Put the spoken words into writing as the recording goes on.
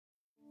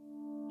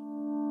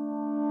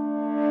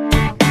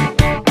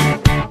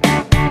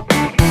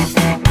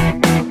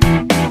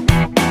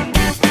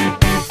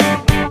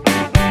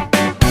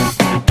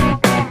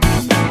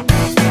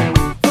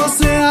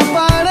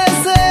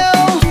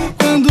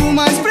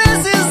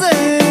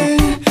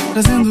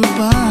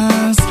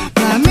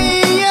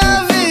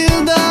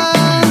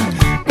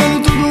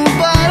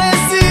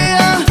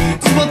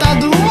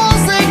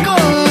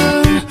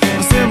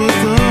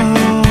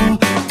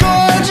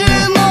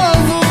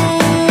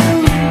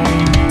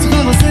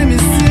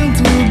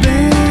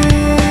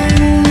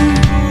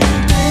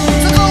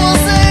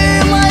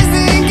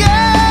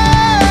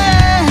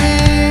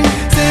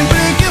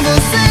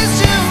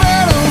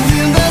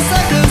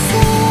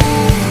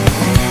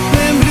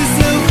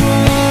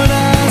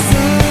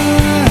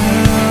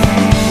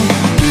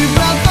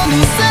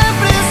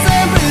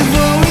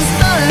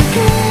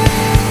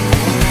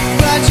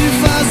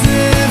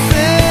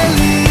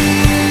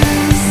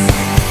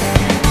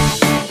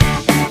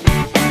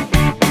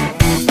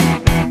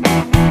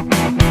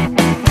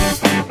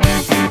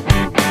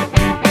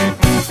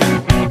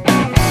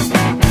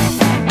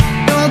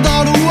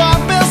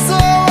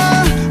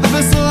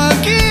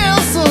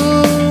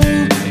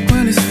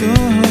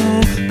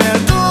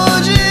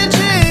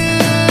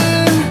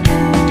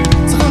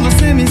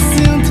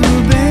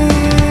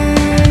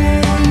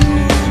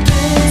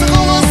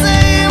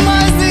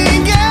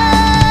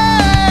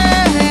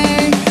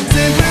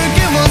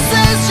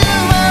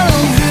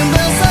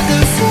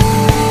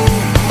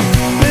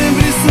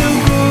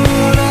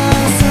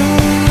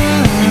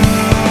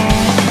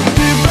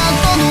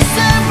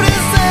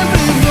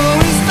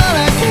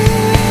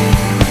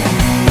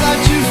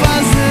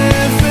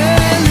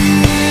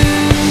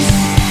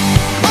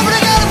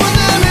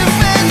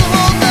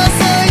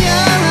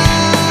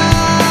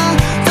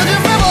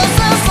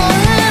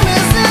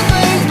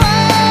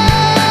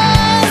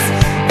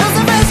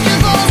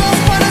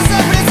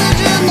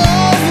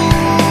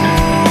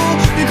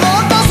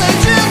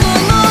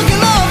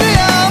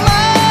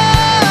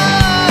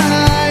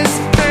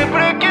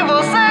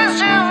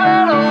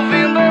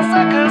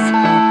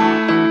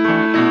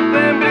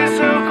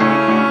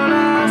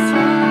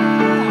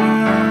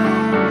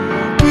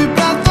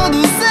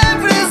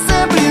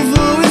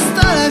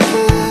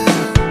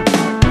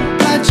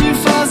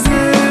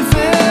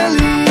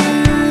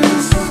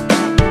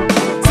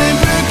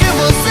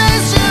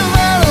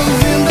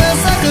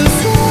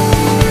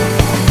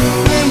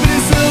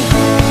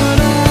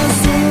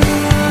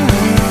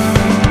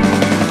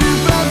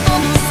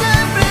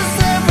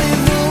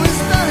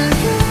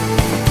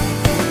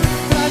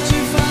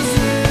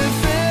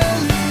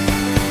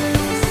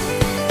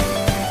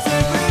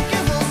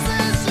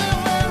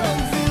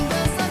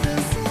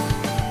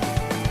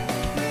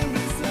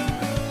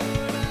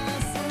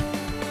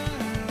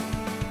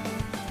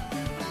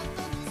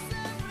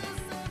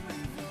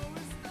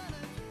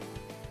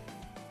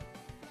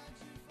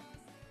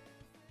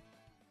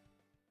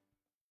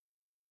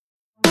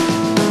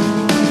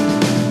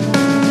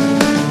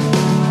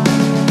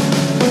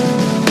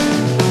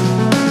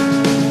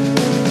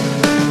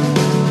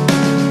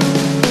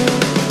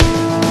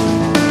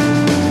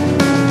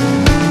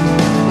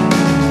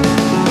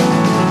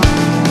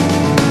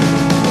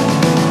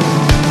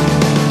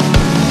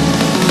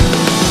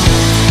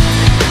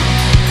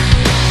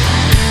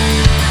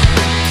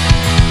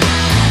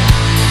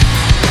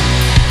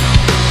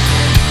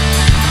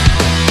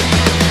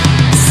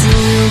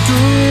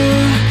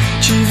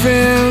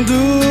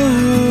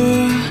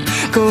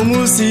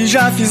se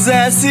já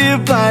fizesse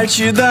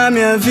parte da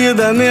minha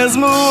vida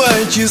mesmo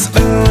antes de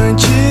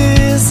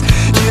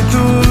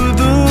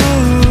tudo,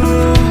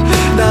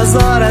 das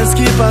horas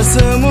que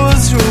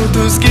passamos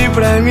juntos, que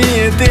pra mim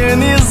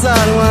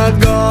eternizaram.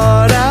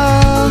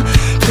 Agora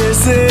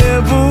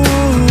percebo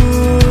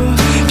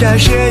que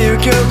achei o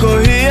que eu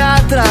corri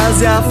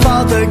atrás e a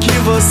falta que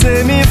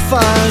você me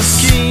faz,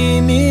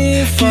 que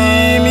me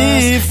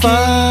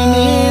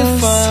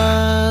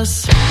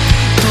faz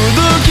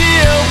tudo que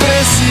eu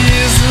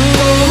preciso.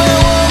 Como eu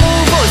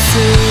amo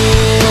você,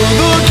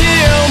 tudo que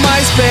eu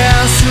mais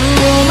peço,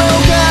 como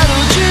eu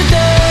quero te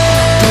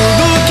ter.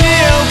 Tudo que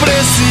eu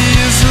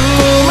preciso,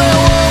 como eu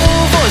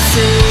amo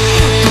você,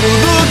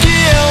 tudo que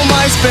eu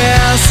mais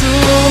peço,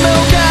 como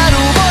eu quero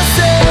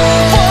você.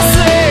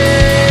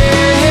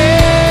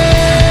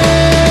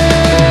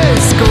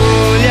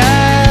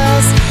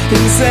 Escolhas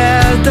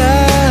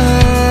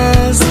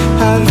incertas,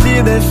 a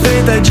vida é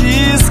feita de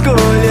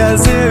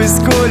escolhas. Eu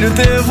escolho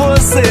ter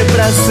você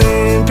pra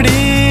sempre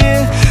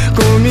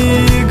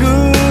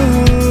comigo.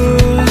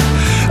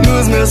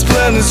 Nos meus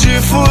planos de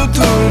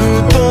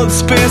futuro,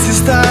 todos penso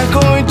estar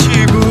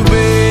contigo.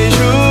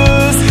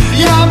 Beijos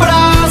e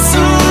abraços,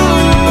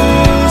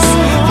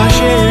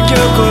 achei o que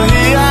eu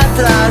corri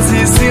atrás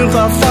e sinto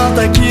a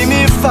falta que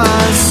me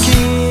faz,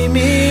 que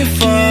me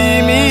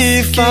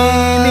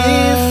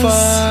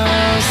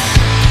faz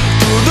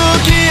tudo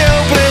que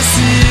eu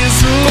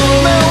preciso.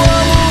 Como eu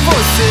amo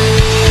você,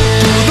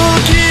 tudo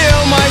que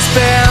eu mais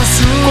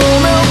peço,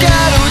 como eu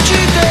quero te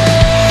ter.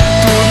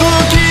 Tudo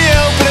que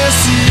eu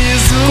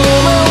preciso,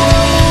 como eu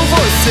amo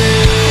você,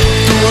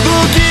 tudo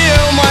que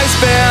eu mais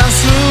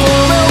peço,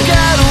 como eu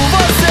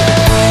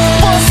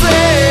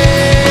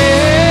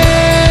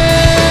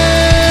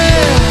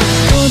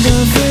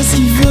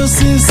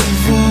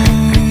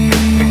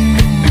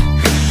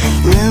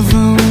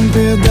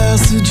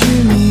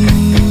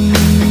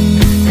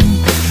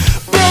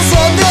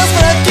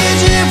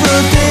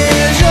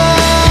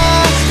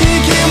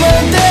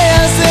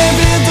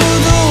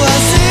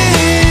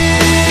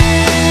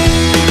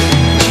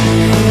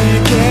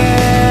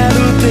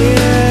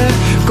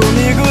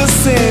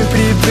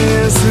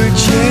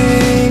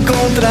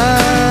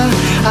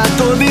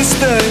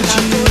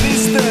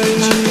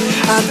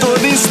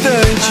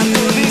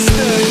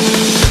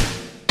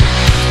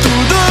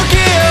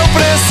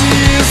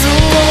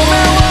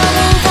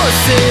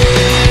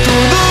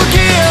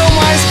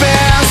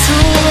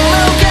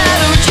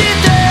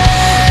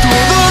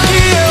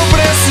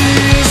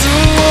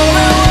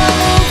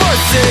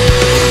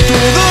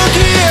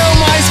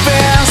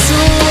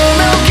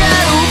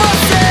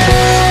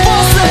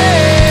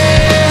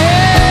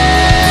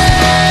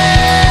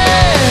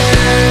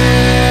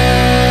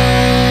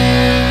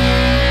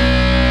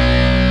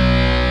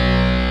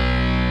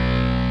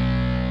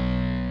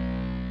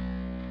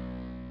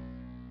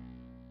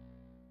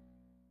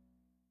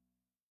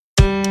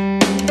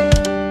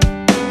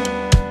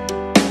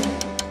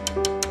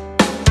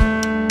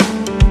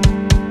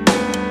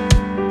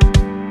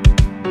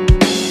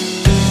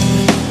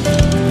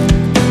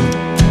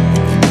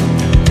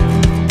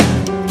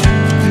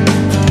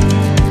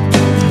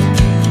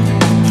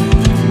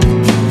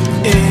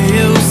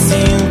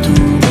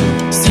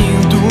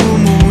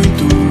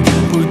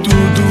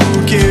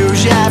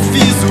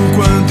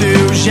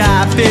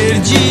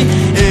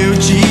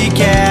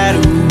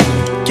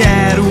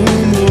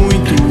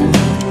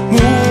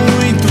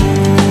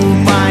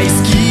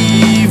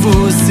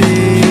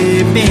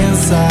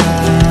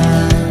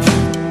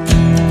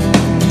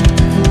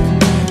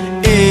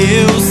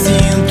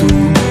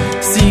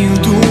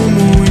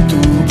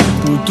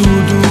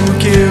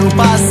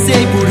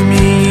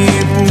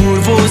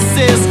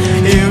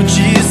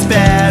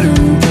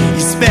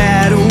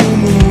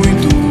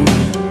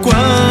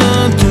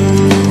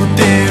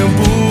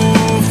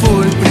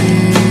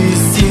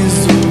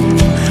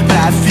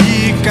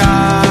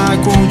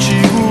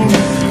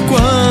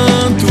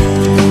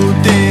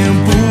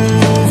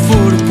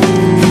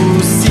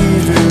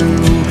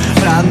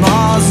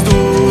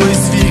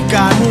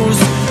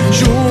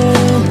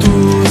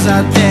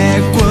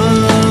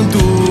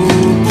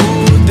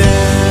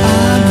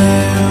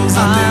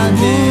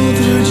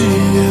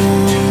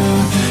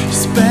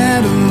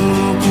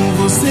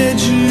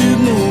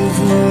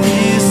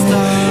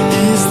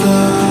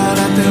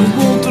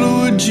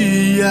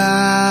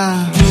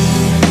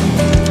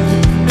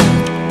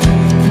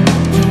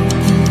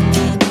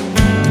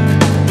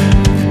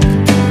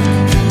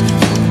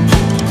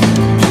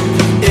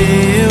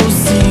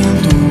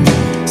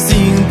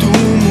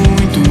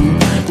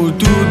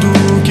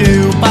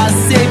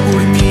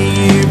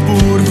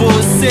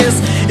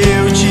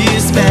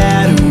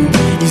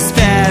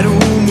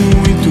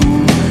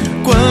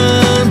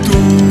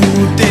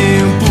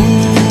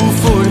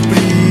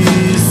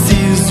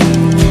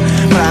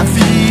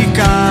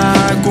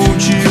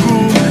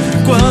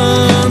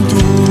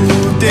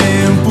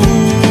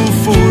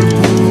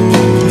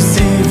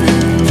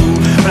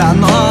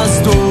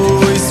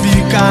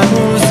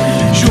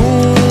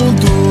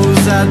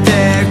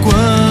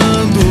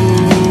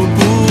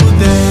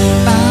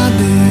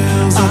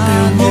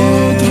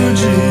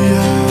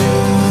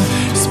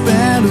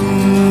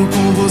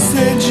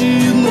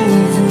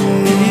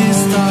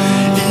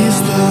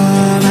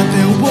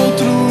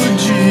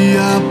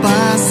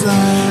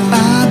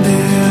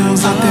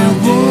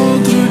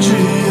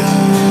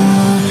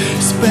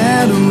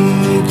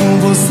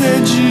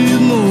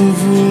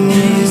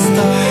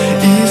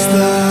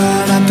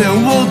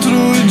o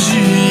outro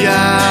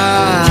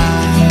dia.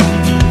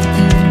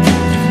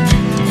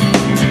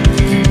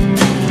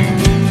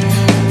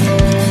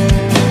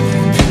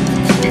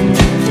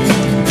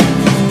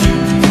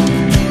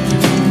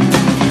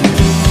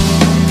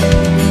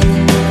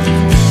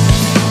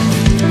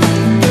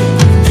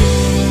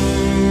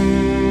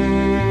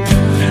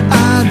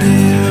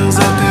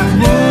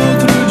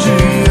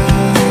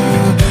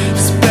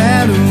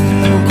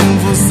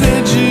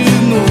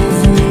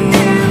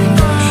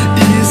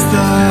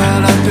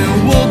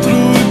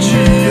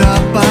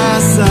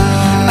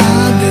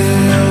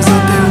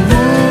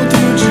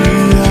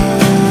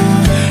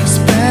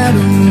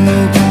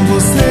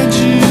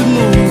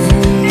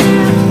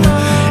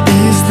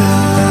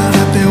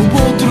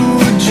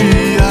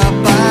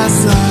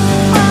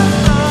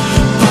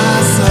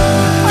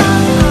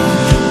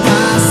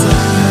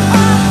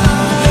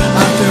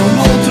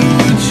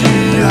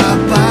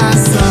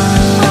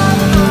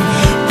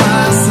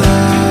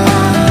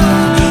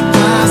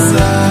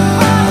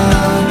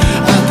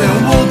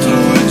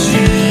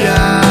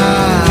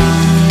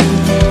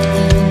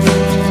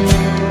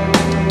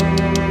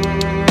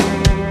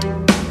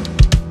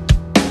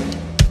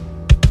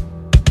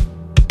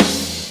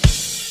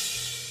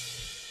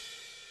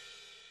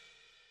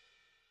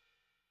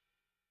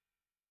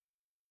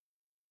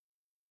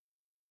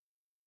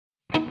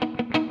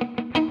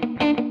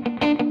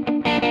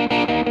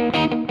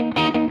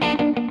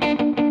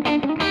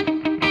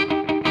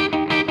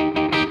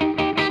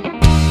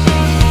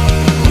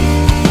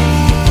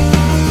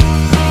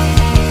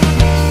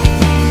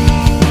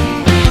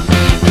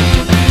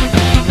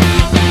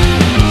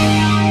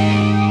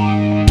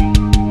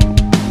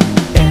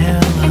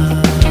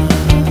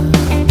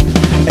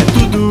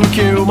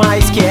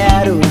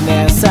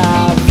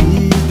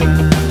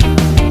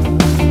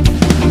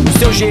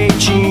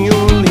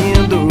 Jeitinho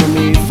lindo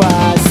me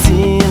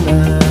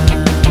fascina.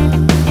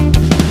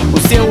 O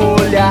seu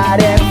olhar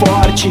é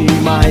forte,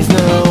 mas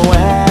não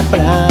é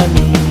pra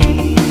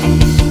mim.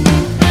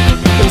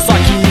 Eu só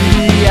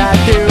queria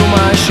ter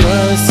uma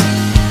chance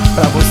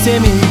pra você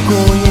me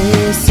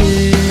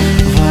conhecer.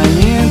 Vai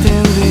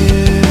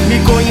entender, me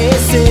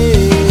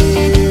conhecer.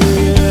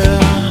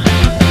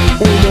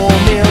 Um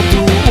momento,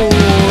 um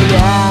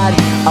olhar,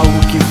 algo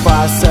que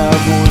faça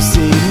você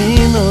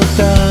me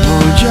notar.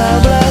 vou te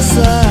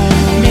abraçar,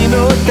 me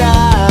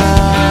notar.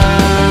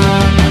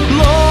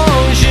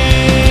 Longe,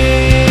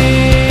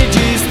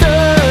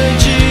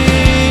 distante,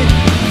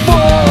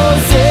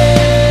 você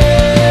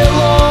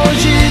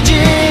longe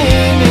de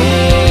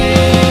mim.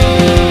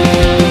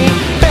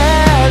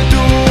 Perto,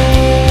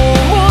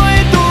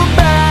 muito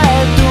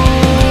perto,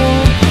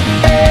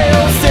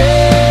 eu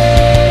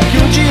sei que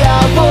um dia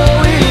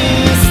vou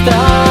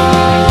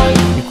estar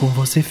e com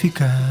você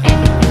ficar.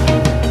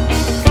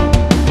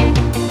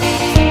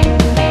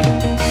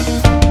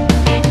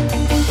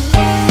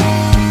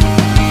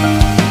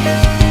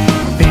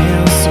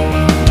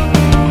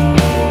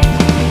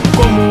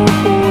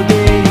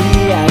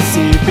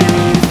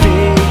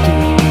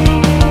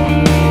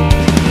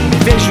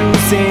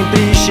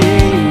 Sempre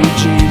cheio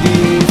de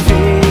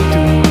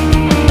defeitos,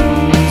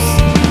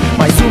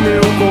 mas o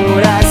meu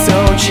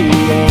coração te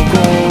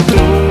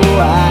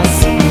encontrou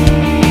assim.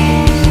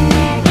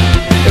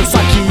 Eu só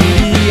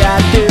queria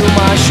ter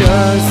uma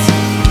chance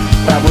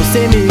pra você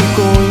me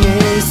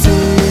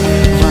conhecer.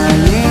 Vai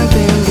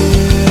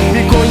entender,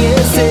 me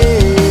conhecer.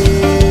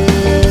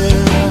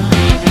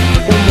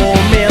 Um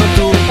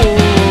momento, um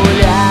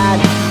olhar,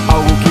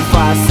 algo que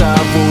faça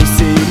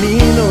você me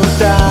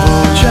notar.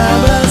 vou te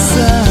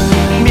abraçar,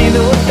 me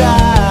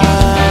notar.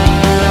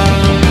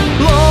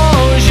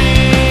 Longe,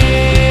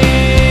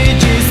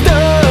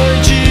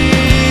 distante,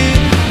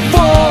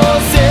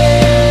 você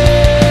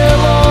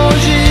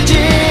longe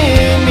de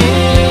mim.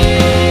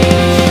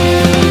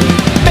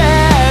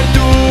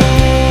 Perto,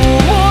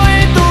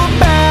 muito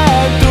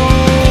perto,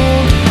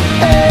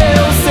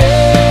 eu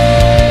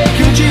sei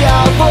que um dia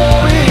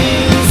vou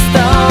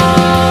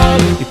estar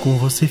e com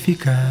você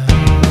ficar.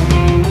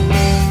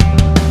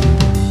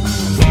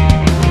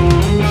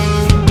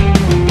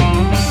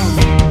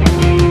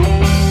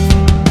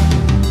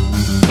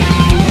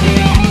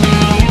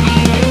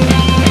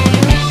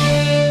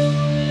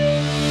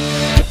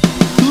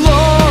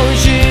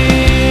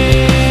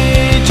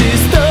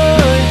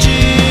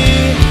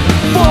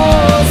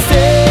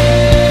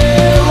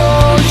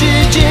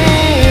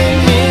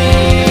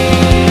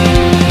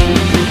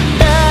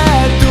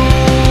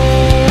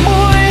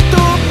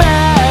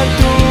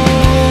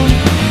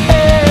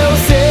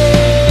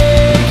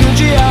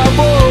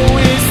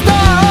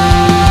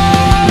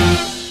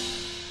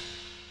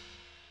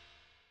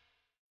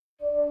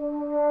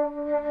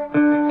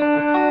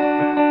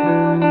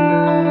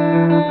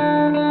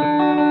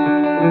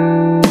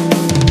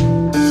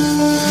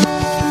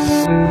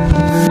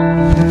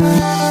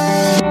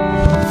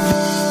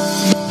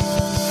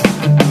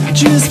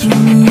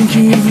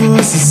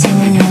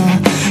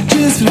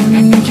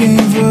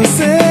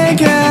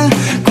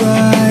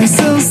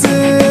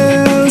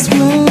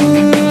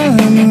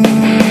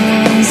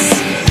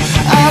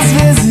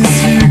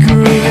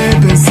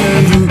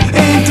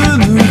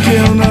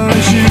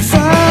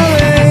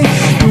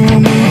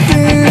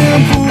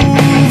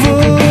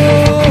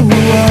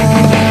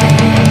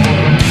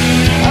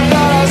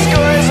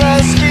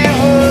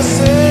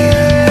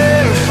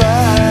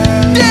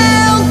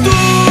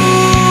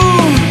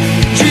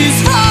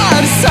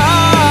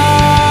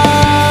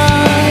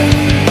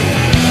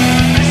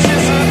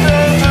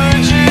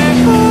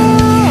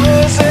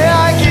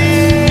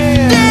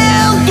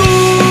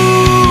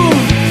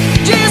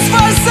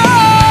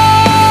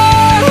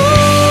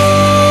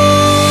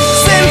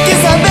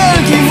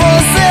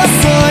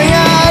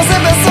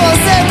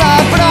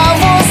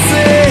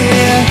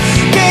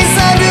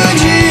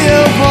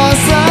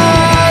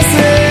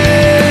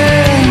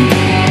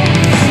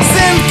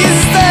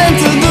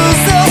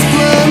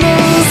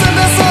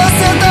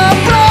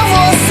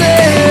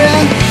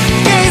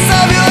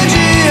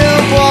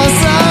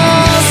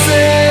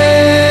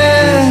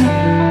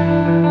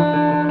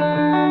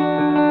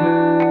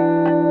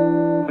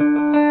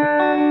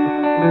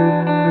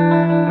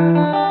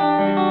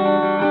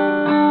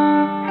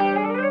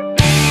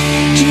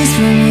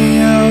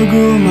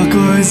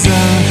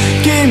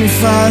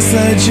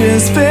 faça te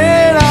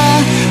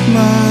esperar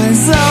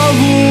mais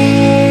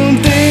algum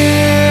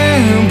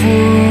tempo.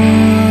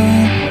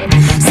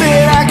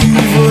 Será que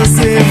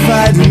você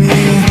vai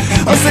dormir?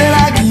 Ou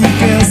será que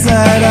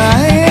pensará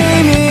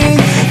em mim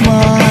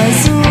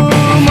mais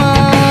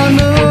uma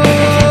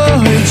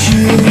noite?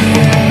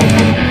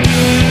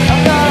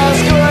 Aquelas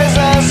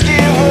coisas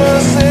que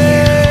você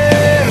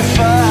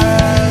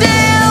faz,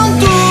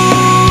 tento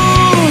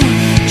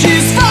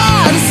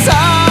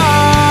disfarçar.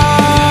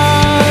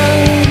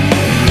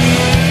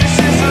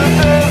 Preciso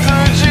tanto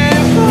de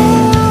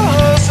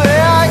você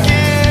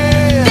aqui.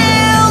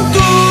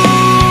 Tento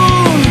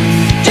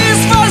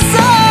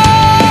disfarçar.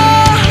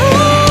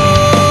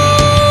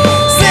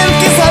 Sempre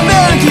quis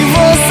saber que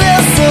você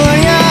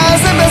sonha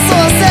ser a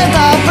pessoa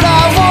certa pra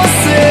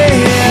você.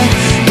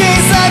 Quem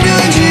sabe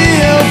um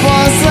dia eu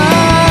possa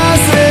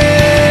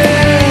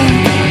ser.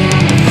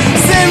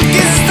 Sempre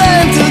quis estar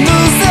dentro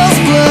dos seus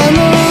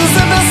planos,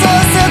 ser a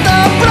pessoa certa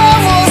pra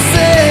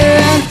você.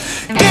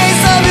 Quem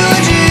sabe um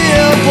dia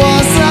eu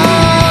possa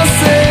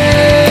ser.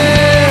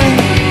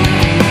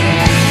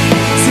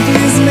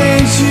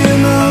 Simplesmente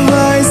não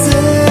vai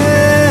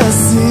ser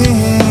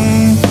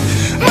assim,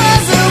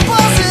 mas eu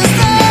posso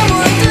estar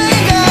muito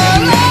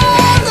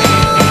enganado.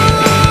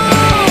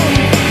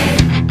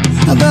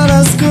 Adoro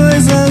as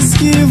coisas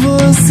que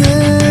você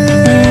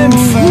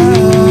faz.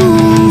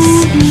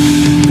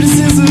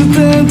 Preciso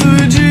tanto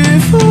de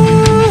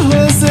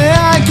você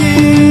aqui.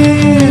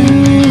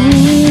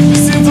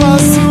 Sinto a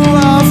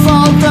sua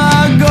falta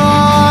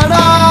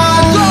agora.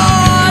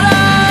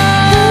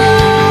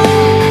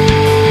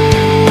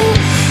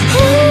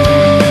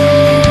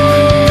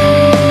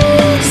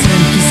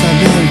 Sempre quis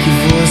saber que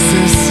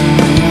você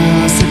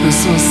sonha ser a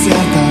pessoa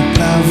certa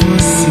pra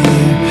você.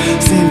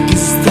 Sempre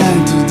quis estar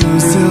dentro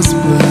dos seus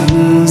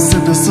planos, ser a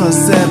pessoa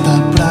certa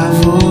pra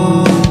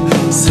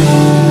você.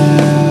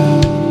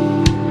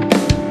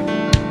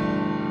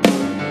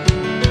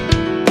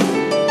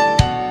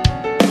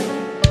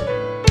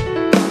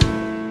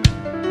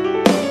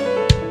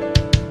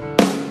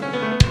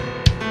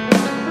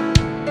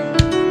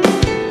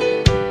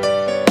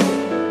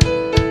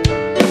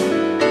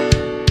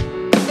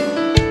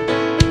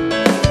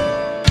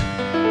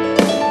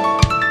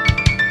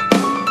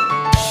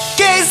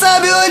 Quem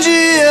sabe um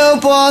dia eu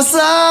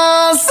possa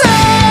ser.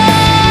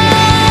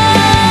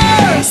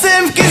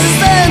 Sempre quis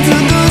estar dentro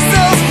dos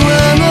seus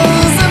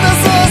planos, ser a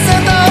pessoa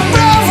certa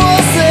pra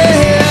você.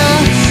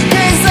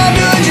 Quem sabe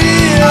um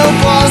dia eu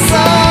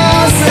possa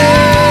ser.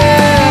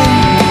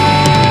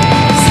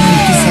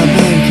 Sempre quis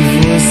saber que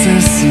você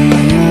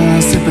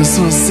sonha ser a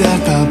pessoa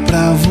certa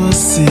pra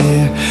você.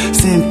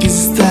 Sempre quis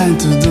estar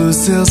dentro dos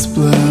seus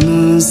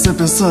planos, ser a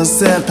pessoa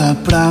certa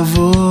pra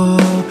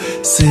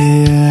você.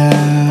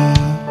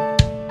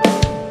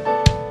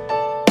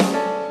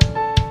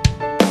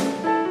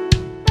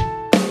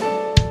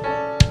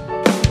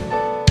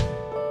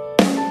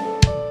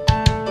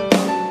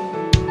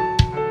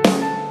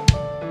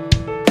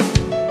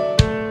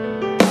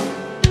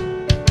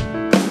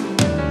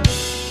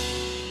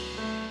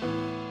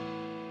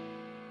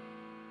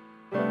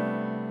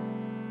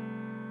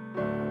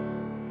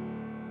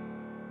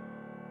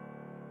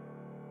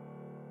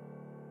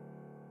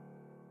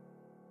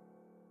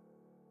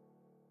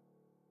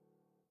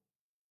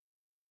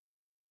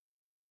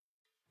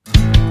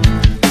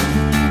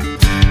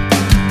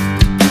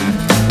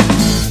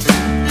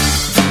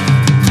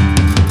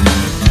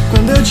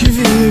 Quando eu te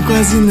vi,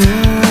 quase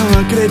não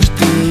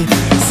acreditei.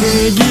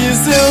 Segui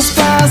seus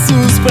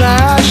passos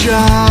pra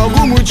achar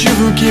algum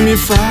motivo que me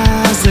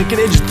faça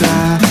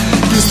acreditar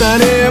que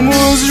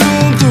estaremos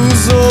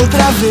juntos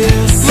outra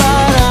vez.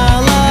 Lara,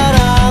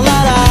 lara,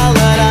 lara,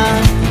 lara,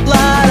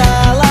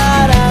 lara,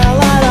 lara,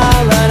 lara,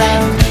 lara.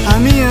 A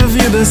minha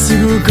vida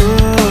sigo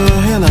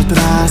correndo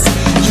atrás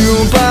de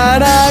um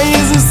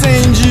paraíso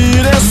sem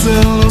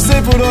direção. Não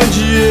sei por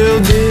onde eu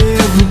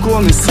devo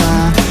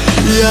começar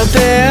e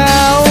até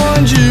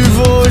aonde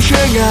vou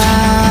chegar.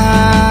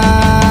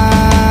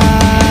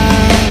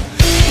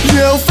 E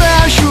eu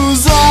fecho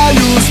os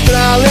olhos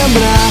pra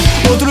lembrar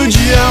outro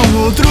dia,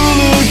 um outro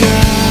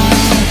lugar.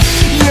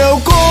 E eu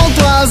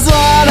conto as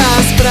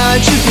horas pra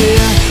te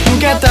ter,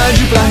 nunca é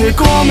tarde pra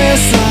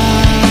recomeçar.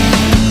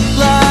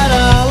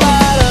 Lara,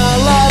 lara,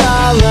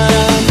 lara,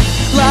 lara,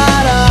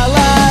 lara,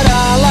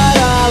 lara,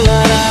 lara,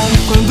 lara.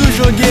 Quando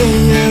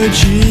joguei eu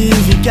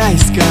tive que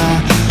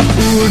arriscar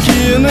o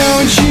que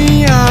não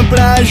tinha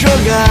pra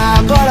jogar.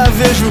 Agora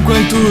vejo o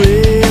quanto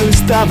eu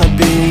estava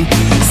bem,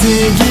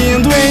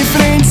 seguindo em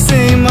frente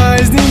sem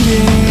mais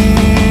ninguém.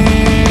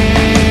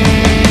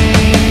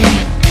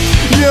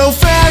 E eu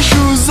fecho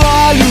os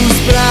olhos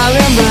pra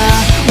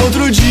lembrar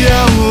outro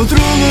dia, um outro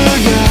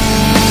lugar.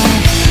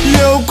 E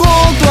eu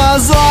conto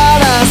as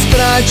horas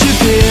pra te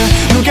ter,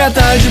 nunca é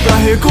tarde pra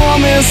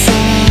recomeçar.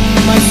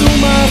 Mais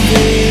uma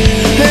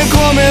vez,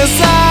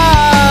 recomeçar.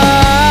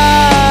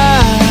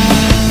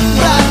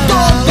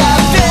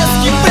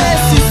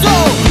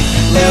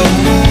 Eu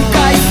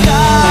nunca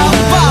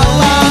estava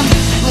lá,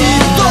 e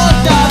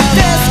toda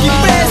vez que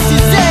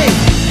precisei,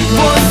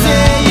 você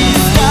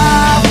está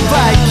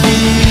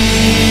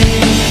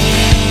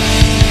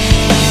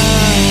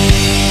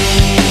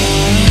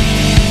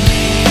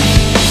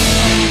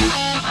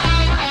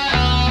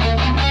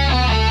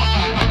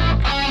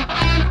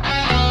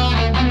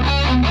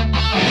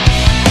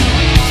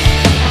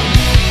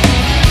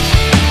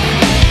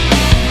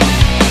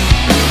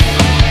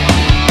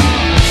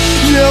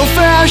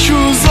fecho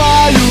os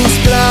olhos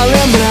pra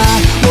lembrar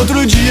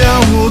outro dia,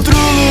 um outro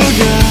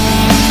lugar.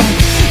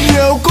 E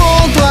eu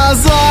conto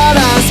as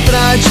horas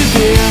pra te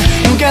ter.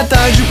 Nunca é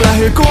tarde pra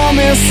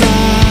recomeçar.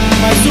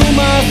 Mais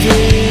uma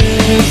vez,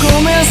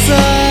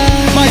 recomeçar.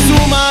 Mais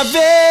uma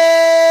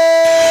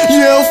vez. E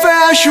eu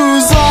fecho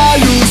os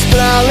olhos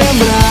pra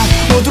lembrar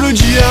outro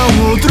dia,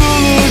 um outro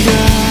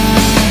lugar.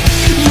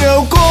 E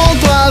eu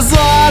conto as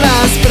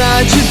horas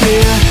pra te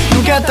ter.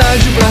 Nunca é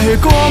tarde pra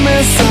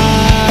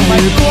recomeçar.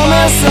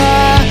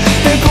 Recomeçar,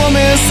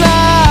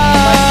 recomeçar.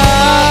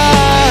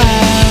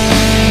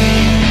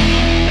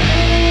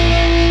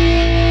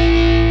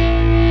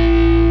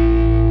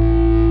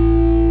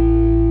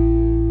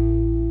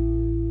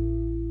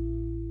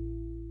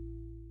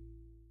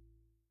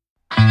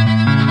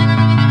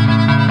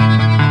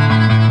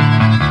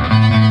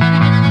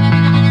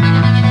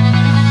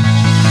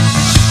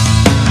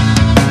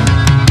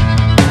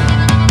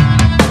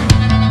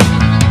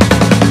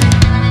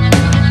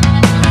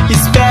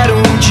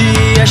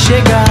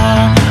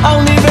 Chegar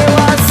ao nível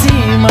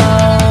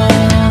acima.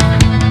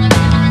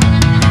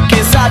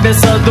 Quem sabe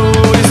essa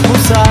dor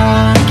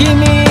expulsar que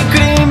me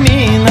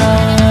incrimina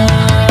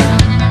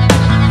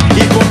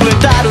e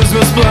completar os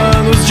meus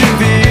planos de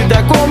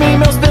vida como em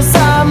meus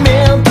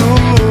pensamentos.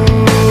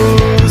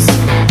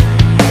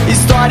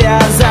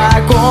 Histórias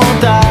a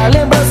contar,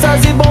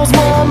 lembranças e bons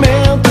momentos.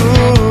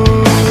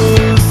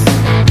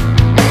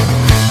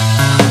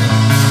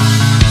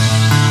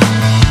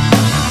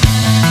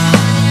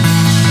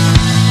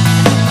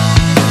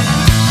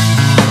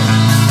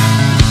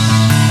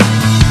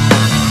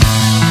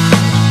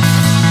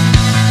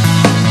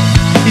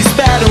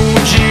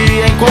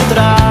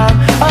 Encontrar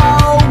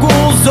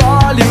alguns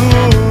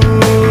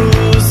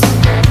olhos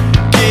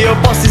que eu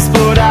possa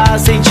explorar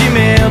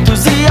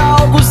sentimentos e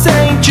algo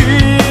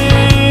sentir.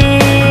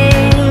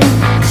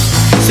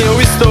 Se eu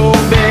estou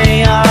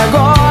bem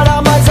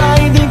agora, mas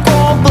ainda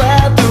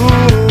incompleto,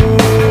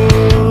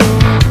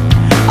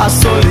 a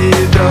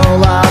solidão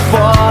lá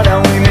fora,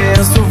 um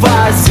imenso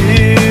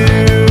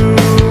vazio.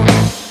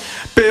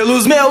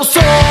 Pelos meus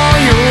sonhos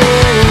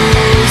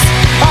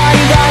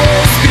ainda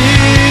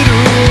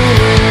respiro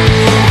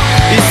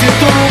e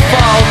sinto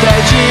falta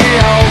de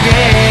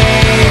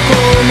alguém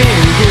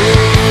comigo.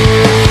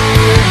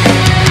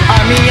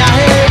 A minha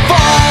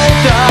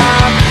revolta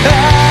é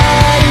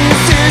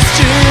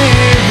insistir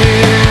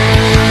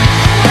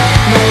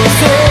nos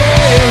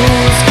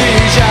erros que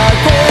já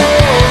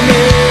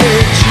cometi.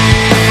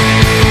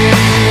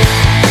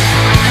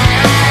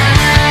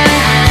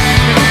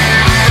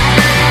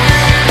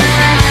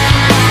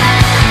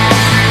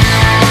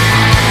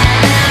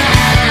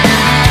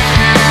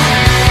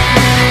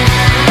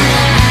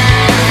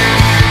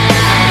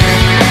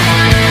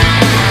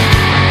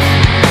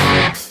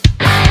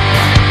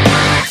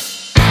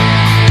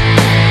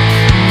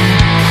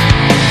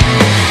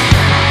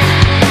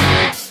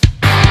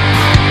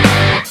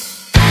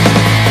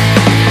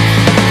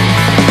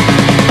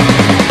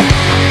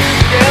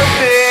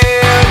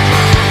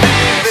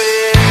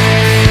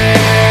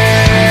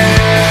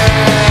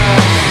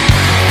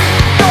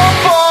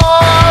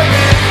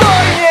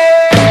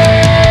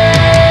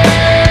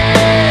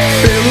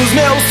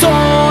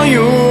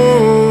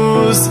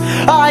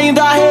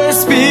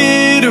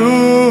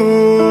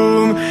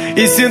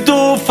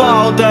 Sinto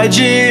falta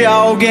de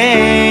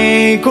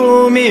alguém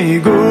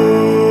comigo.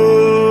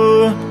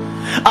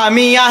 A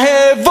minha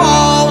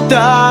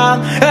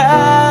revolta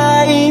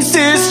é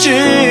insistir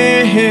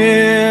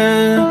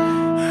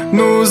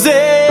nos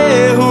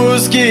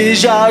erros que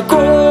já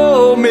cometi.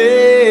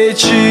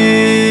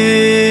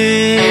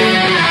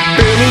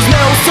 Pelos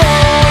meus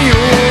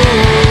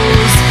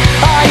sonhos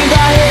ainda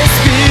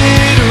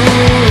respiro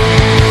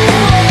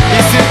e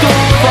sinto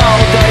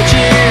falta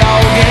de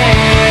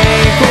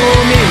alguém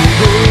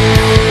comigo.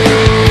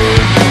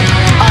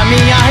 A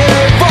minha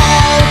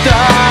revolta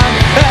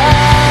é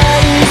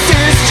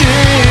insistir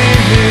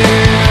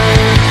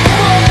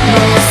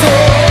nos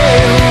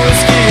erros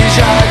que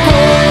já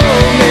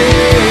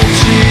cometi.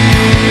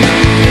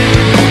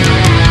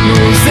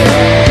 Nos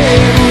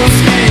erros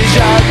que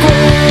já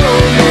cometi.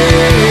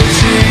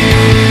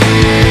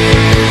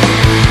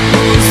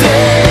 Nos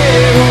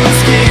erros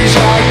que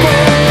já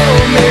cometi.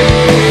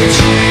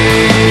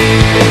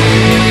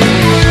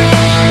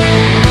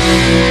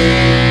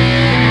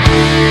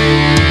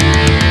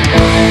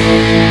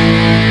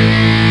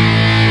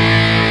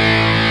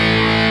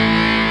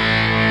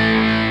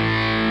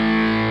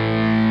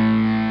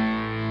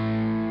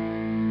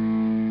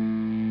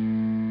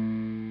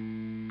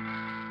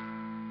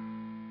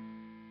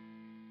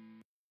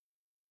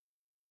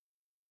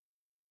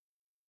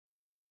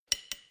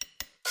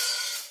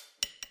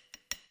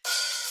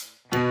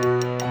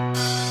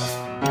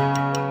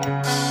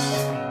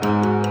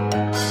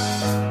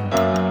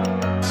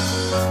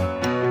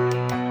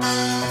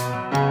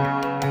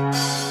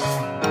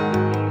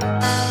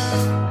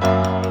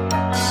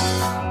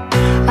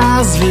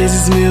 Às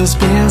vezes meus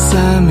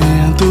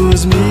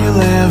pensamentos me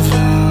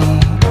levam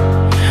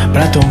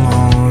pra tão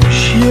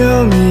longe.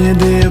 Eu me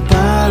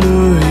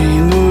deparo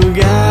em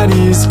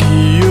lugares que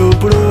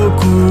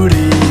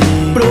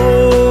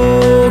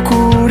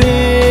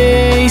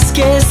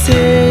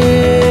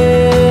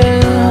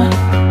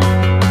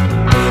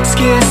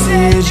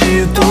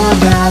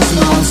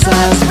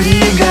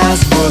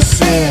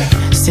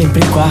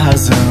sempre com a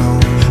razão.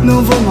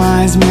 Não vou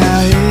mais me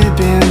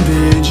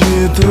arrepender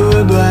de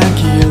tudo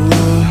aquilo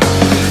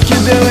que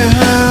deu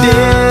errado.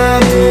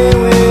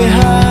 Deu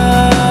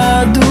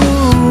errado.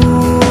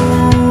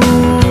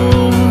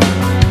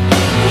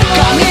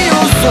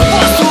 Caminhos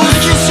opostos,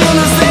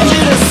 destinos sem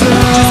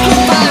direção.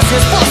 Desculpas,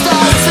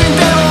 respostas sem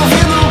ter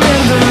ouvido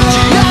perdão.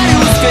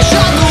 Diários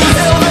fechados,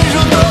 eu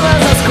vejo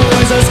todas as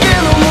coisas que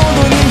no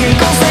mundo ninguém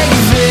consegue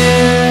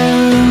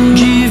ver.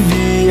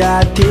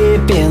 Devia ter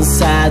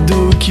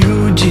pensado que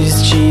o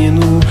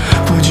destino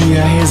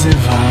Podia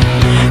reservar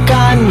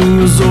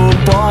caminhos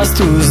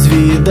opostos,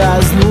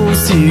 vidas num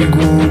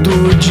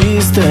segundo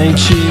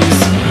distantes.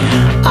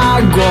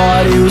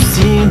 Agora eu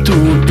sinto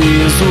o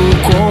peso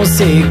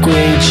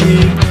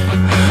consequente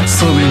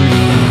sobre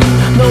mim.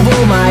 Não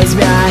vou mais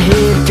me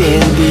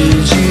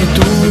arrepender de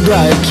tudo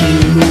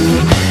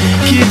aquilo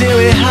que deu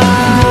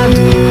errado.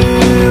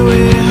 Deu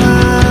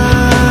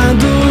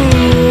errado.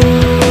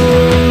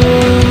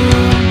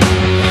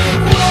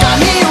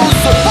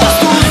 Caminhos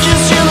opostos,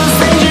 destinos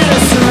sem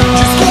direção.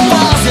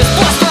 Desculpas,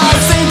 respostas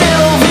sem ter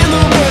ouvido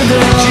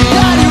perdão.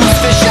 Diários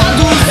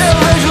fechados, eu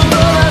vejo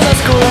todas as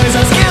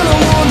coisas que no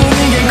mundo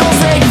ninguém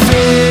consegue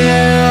ver.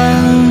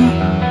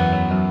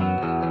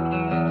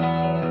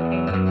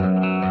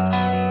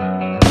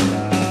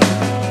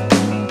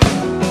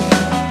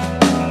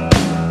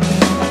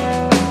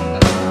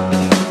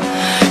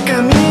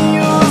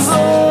 Caminhos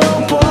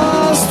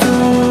opostos.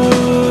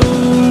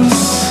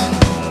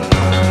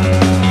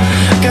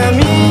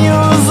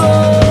 Caminhos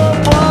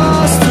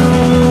opostos.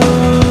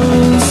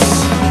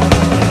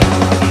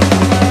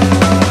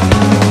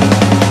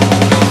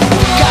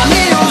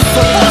 Caminhos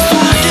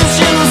opostos,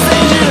 destinos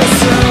sem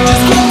direção.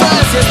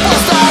 Desculpas,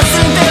 respostas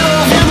sem ter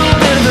ouvido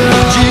perdão.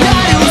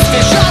 Diários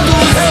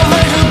fechados, eu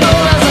vejo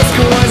todas as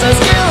coisas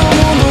que no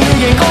mundo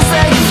ninguém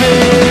consegue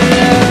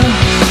ver.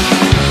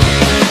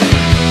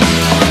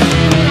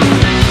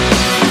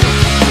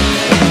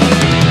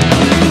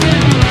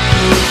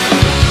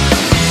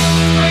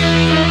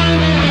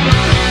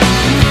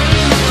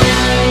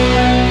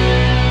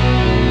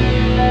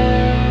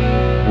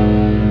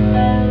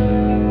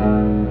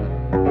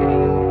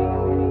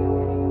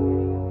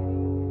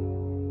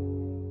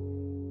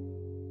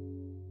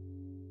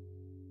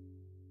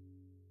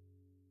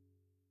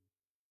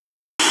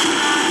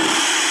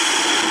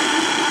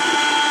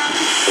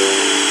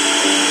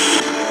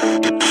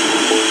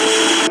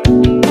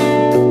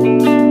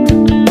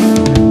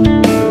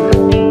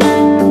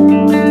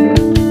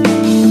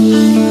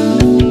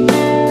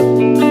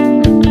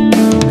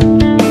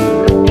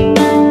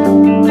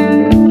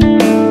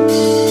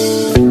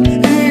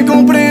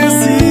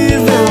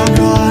 Incompreensível,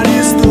 agora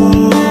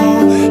estou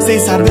sem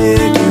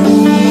saber que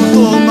rumo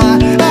tomar.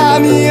 A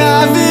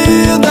minha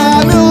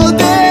vida me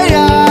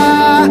odeia,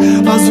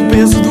 mas o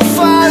peso do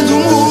fardo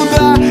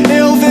muda.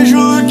 Eu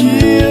vejo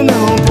que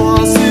não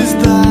posso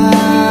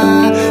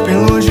estar bem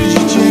longe de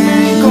te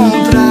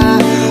encontrar,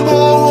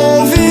 ou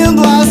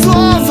ouvindo a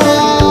sua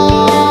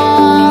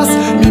voz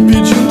me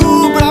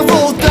pedindo pra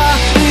voltar.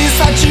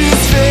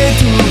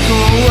 Insatisfeito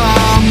com o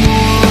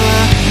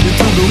amor e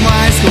tudo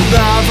mais que eu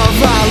dava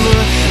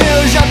valor,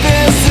 eu já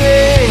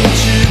pensei em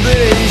te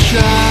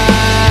deixar,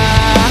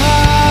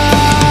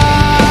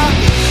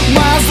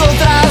 mas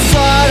outras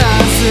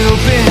horas eu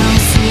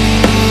penso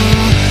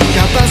que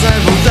a paz vai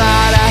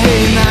voltar a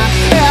reinar.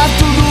 É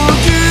tudo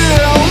que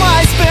eu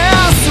mais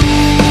peço.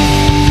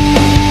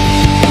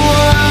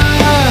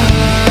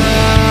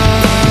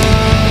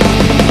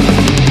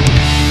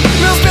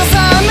 Meus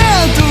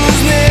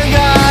pensamentos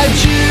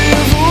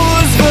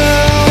negativos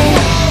vão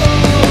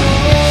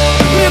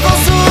me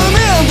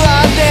consumindo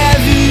até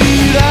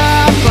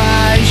virar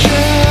paixão.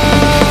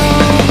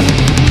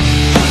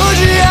 O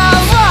dia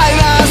vai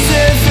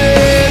nascer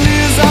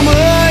feliz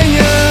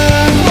amanhã,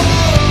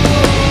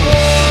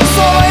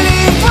 só vai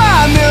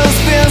limpar meus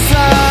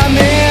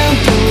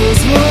pensamentos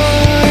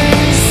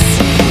ruins.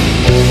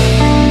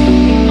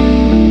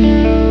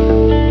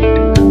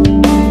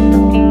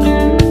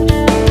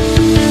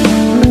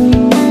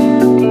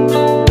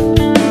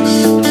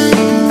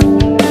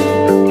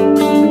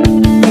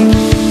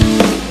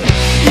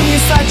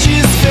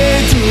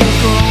 Insatisfeito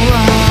com o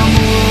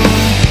amor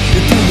e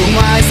tudo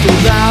mais que eu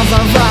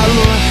dava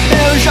valor,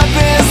 eu já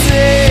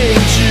pensei em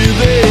te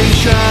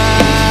deixar,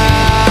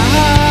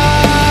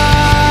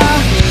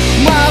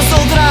 mas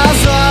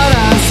outras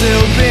horas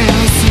eu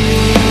penso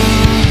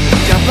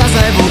que a paz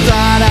vai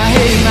voltar a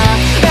reinar.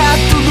 É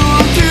tudo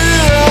que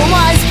eu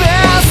mais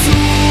peço.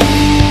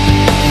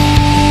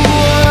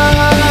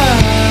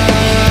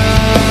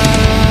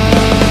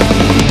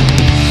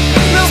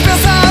 Meus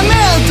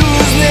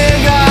pensamentos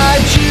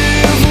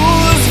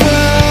negativos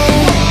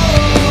vão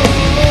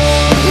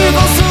me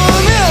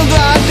consumindo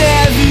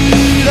até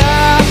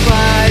virar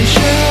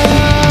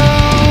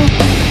paixão.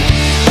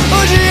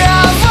 O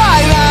dia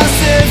vai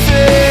nascer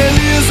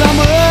feliz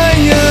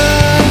amanhã,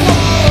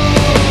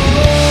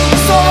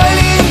 só vai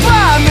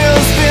limpar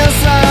meus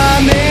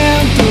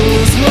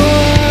pensamentos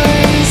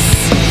ruins.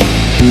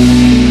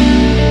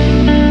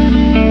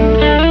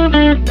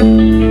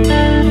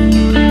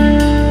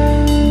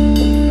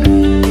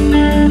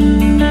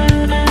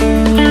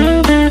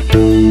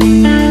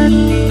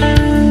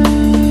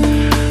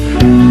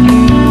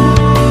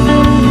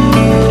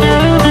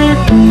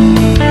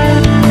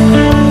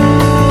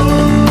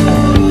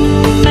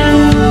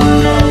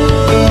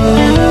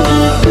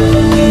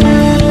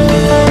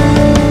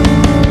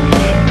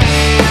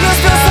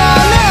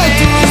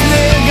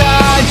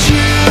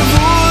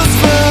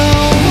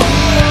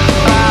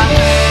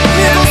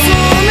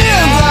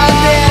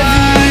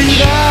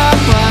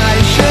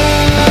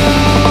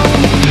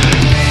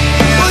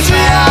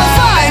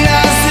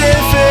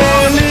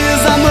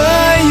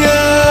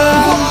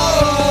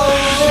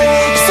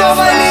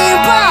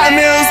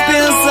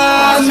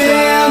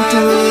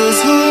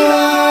 momentos ruins.